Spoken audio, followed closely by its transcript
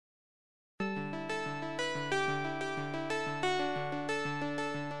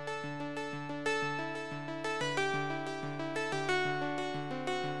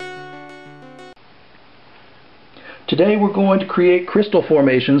Today we're going to create crystal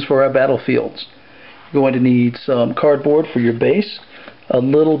formations for our battlefields. You're going to need some cardboard for your base, a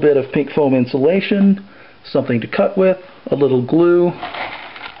little bit of pink foam insulation, something to cut with, a little glue,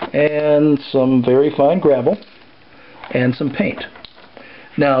 and some very fine gravel, and some paint.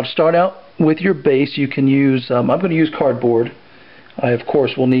 Now to start out with your base, you can use, I'm going to use cardboard. I of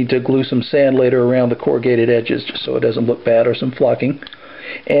course will need to glue some sand later around the corrugated edges just so it doesn't look bad, or some flocking.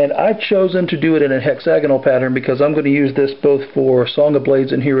 And I've chosen to do it in a hexagonal pattern because I'm going to use this both for Song of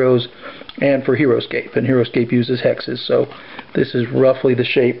Blades and Heroes and for HeroScape. And HeroScape uses hexes, so this is roughly the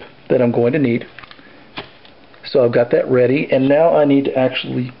shape that I'm going to need. So I've got that ready, and now I need to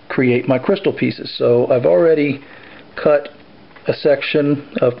actually create my crystal pieces. So I've already cut a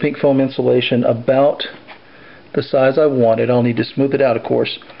section of pink foam insulation about the size I wanted. I'll need to smooth it out, of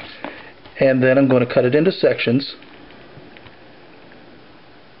course. And then I'm going to cut it into sections.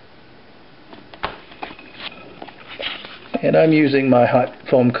 And I'm using my hot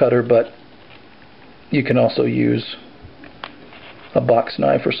foam cutter, but you can also use a box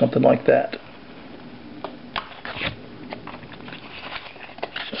knife or something like that.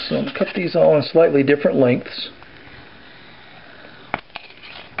 So I'm going to cut these all in slightly different lengths.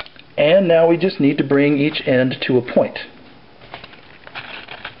 And now we just need to bring each end to a point.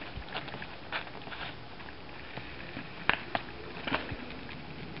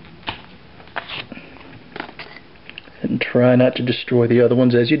 And try not to destroy the other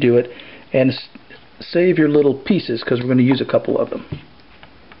ones as you do it, and save your little pieces because we're going to use a couple of them.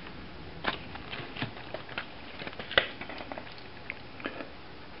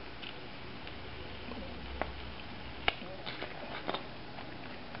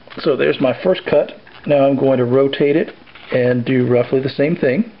 So there's my first cut. Now I'm going to rotate it and do roughly the same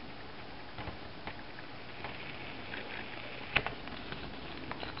thing.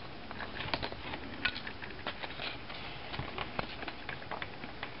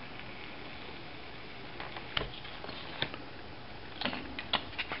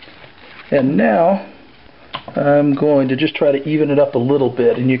 And now I'm going to just try to even it up a little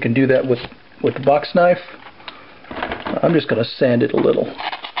bit, and you can do that with the box knife. I'm just going to sand it a little.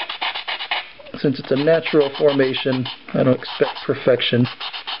 Since it's a natural formation, I don't expect perfection,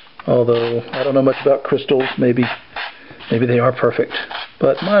 although I don't know much about crystals. Maybe they are perfect,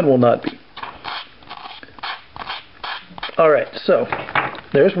 but mine will not be. Alright, so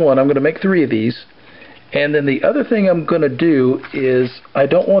there's one. I'm going to make 3 of these. And then the other thing I'm going to do is, I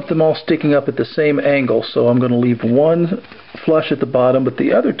don't want them all sticking up at the same angle, so I'm going to leave one flush at the bottom, but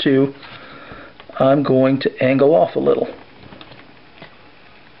the other 2 I'm going to angle off a little.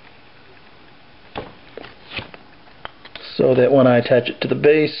 So that when I attach it to the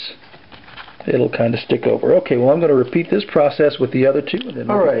base, it'll kind of stick over. Okay, well I'm going to repeat this process with the other 2.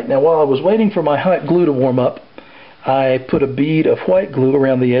 Alright, now while I was waiting for my hot glue to warm up, I put a bead of white glue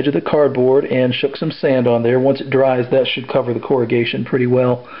around the edge of the cardboard and shook some sand on there. Once it dries, that should cover the corrugation pretty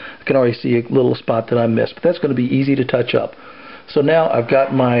well. I can already see a little spot that I missed, but that's going to be easy to touch up. So now I've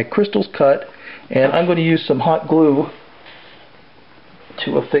got my crystals cut, and I'm going to use some hot glue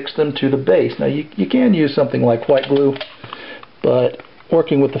to affix them to the base. Now you can use something like white glue, but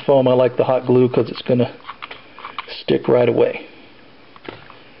working with the foam, I like the hot glue because it's going to stick right away.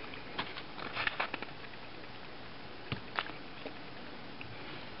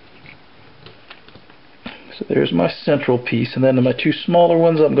 So there's my central piece, and then my 2 smaller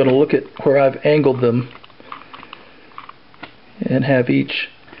ones, I'm going to look at where I've angled them and have each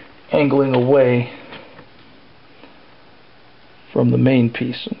angling away from the main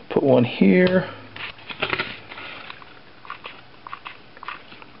piece. Put one here,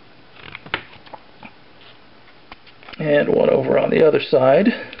 and one over on the other side.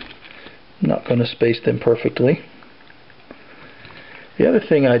 I'm not going to space them perfectly. The other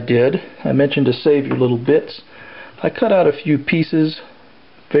thing I did, I mentioned to save your little bits. I cut out a few pieces,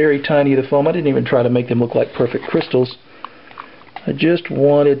 very tiny, of the foam. I didn't even try to make them look like perfect crystals. I just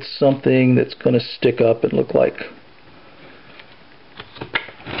wanted something that's going to stick up and look like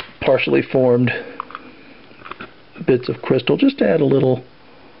partially formed bits of crystal, just to add a little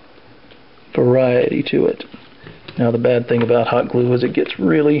variety to it. Now the bad thing about hot glue is it gets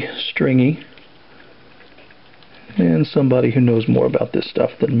really stringy, and somebody who knows more about this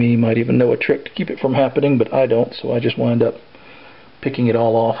stuff than me might even know a trick to keep it from happening, but I don't, so I just wind up picking it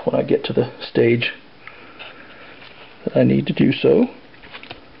all off when I get to the stage that I need to do so.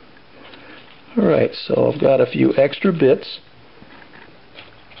 Alright, so I've got a few extra bits,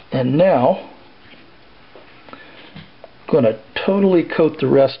 and now I'm going to totally coat the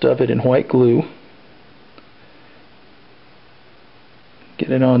rest of it in white glue.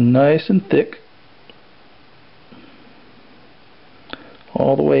 Get it on nice and thick.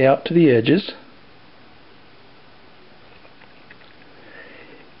 all the way out to the edges.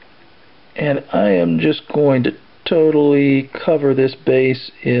 And I am just going to totally cover this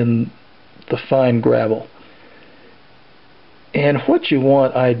base in the fine gravel. And what you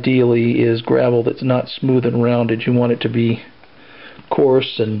want ideally is gravel that's not smooth and rounded. You want it to be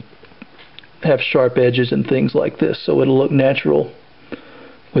coarse and have sharp edges and things like this, so it'll look natural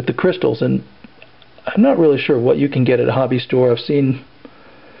with the crystals. And I'm not really sure what you can get at a hobby store. I've seen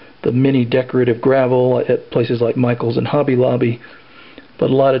the mini decorative gravel at places like Michael's and Hobby Lobby, but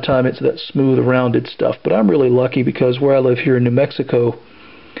a lot of time it's that smooth rounded stuff. But I'm really lucky because where I live here in New Mexico,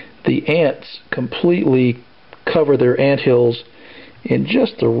 the ants completely cover their ant hills in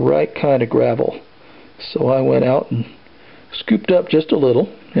just the right kind of gravel. So I went out and scooped up just a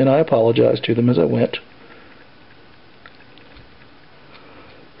little, and I apologized to them as I went.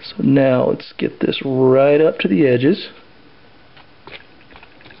 So now let's get this right up to the edges.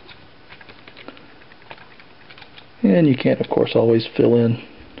 And you can't, of course, always fill in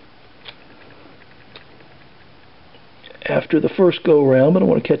after the first go round, but I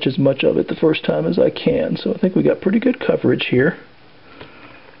want to catch as much of it the first time as I can. So I think we got pretty good coverage here.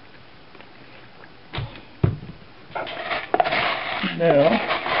 Now,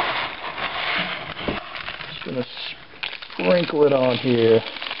 just going to sprinkle it on here.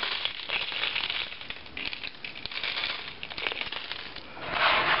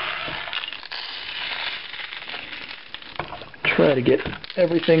 Try to get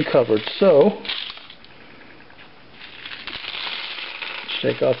everything covered. So,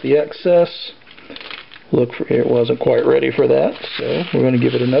 shake off the excess. Look for it wasn't quite ready for that, so we're going to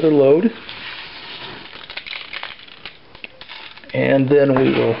give it another load. And then I'm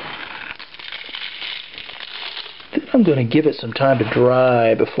going to give it some time to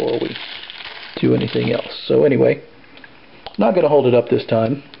dry before we do anything else. So anyway, not going to hold it up this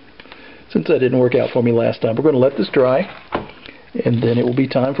time, since that didn't work out for me last time. We're going to let this dry, and then it will be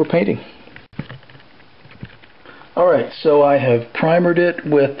time for painting. Alright, so I have primered it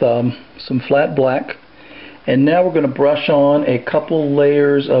with some flat black, and now we're going to brush on a couple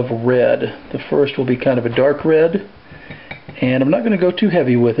layers of red. The first will be kind of a dark red, and I'm not going to go too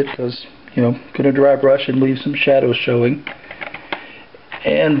heavy with it because, you know, I'm going to dry brush and leave some shadows showing.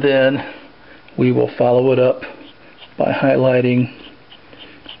 And then we will follow it up by highlighting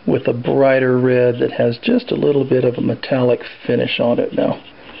with a brighter red that has just a little bit of a metallic finish on it. Now,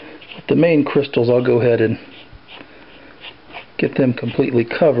 with the main crystals, I'll go ahead and get them completely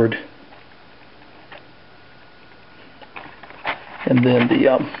covered. And then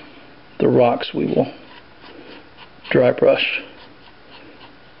the rocks we will dry brush.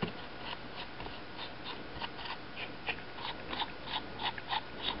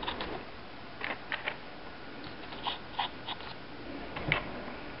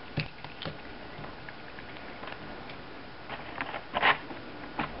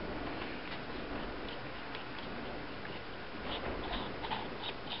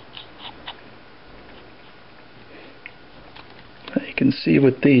 You can see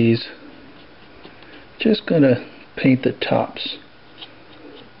with these, just going to paint the tops.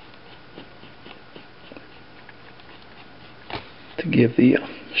 To give the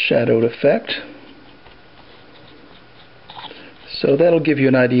shadowed effect. So that'll give you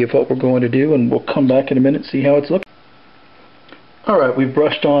an idea of what we're going to do, and we'll come back in a minute and see how it's looking. Alright, we've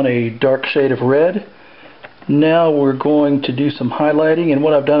brushed on a dark shade of red. Now we're going to do some highlighting, and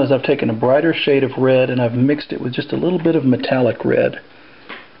what I've done is I've taken a brighter shade of red and I've mixed it with just a little bit of metallic red.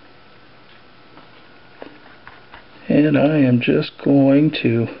 And I am just going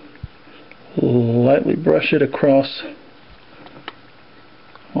to lightly brush it across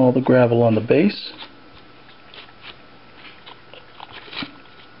all the gravel on the base.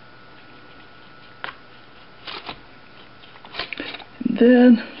 And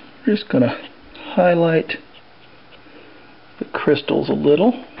then we're just going to highlight the crystals a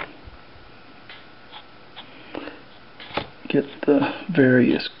little. Get the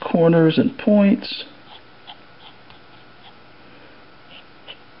various corners and points.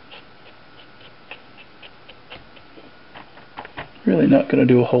 Really not going to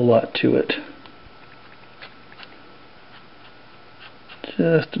do a whole lot to it.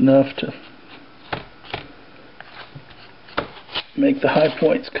 Just enough to make the high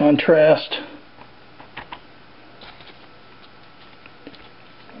points contrast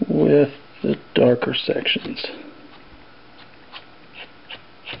with the darker sections.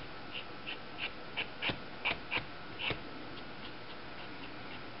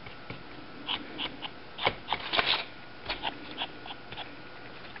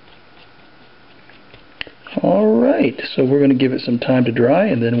 Alright, so So we're going to give it some time to dry,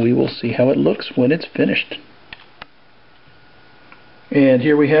 and then we will see how it looks when it's finished. And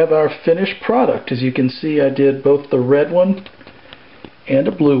here we have our finished product. As you can see, I did both the red one and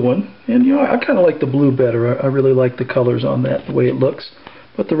a blue one. And you know, I kind of like the blue better. I really like the colors on that, the way it looks.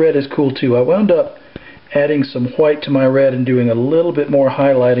 But the red is cool too. I wound up adding some white to my red and doing a little bit more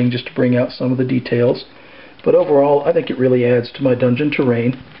highlighting just to bring out some of the details. But overall, I think it really adds to my dungeon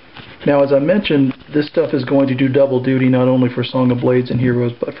terrain. Now, as I mentioned, this stuff is going to do double duty not only for Song of Blades and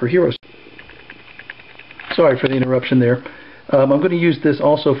Heroes, but for HeroScape. Sorry for the interruption there. I'm going to use this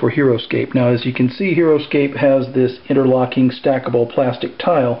also for HeroScape. Now, as you can see, HeroScape has this interlocking stackable plastic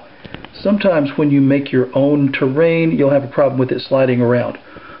tile. Sometimes when you make your own terrain, you'll have a problem with it sliding around.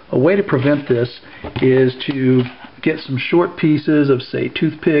 A way to prevent this is to get some short pieces of, say,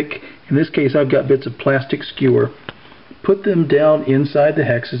 toothpick. In this case, I've got bits of plastic skewer. Put them down inside the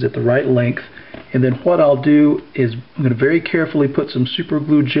hexes at the right length, and then what I'll do is I'm going to very carefully put some super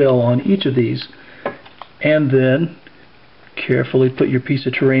glue gel on each of these, and then carefully put your piece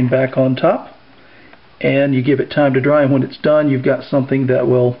of terrain back on top, and you give it time to dry, and when it's done, you've got something that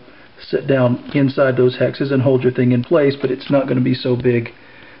will sit down inside those hexes and hold your thing in place, but it's not going to be so big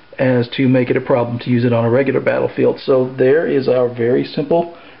as to make it a problem to use it on a regular battlefield. So there is our very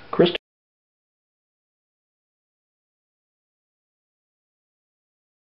simple